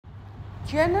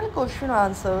General question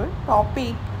answer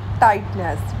topic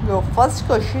tightness. Your first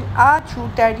question, are you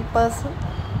teddy person?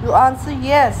 You answer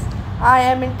yes. I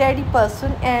am a teddy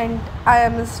person and I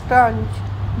am a staunch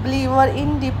believer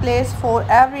in the place for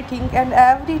everything and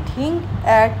everything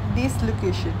at this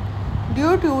location.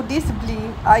 Due to this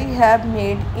belief, I have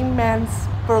made immense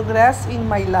progress in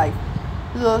my life.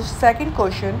 Your second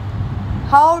question,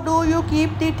 how do you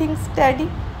keep the things steady?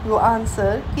 You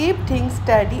answer, keep things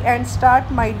steady and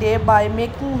start my day by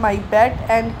making my bed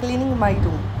and cleaning my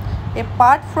room.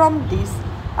 Apart from this,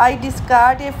 I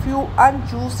discard a few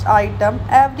unused items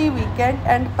every weekend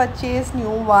and purchase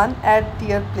new ones at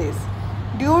their place.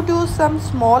 Due to some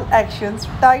small actions,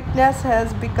 tightness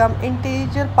has become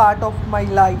integral part of my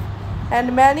life,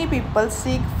 and many people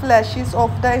seek flashes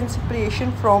of the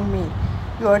inspiration from me.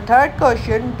 Your third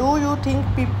question, do you think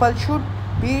people should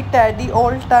be tidy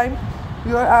all time?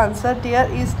 Your answer, there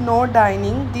is no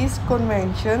dining. These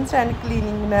conventions and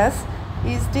cleanliness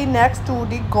is the next to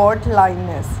the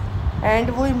godliness, and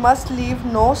we must leave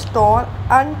no stone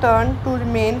unturned to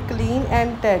remain clean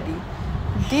and tidy.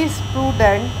 This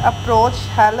prudent approach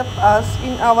helps us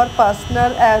in our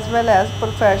personal as well as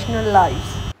professional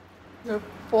lives. Your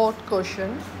fourth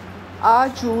question,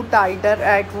 are you tighter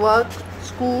at work,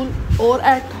 school, or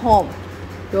at home?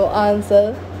 Your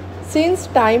answer, since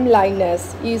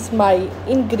timeliness is my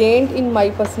ingrained in my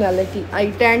personality,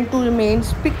 I tend to remain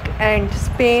spick and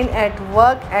span at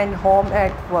work and home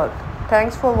at work.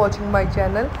 Thanks for watching my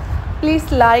channel. Please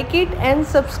like it and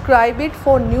subscribe it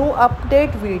for new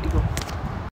update video.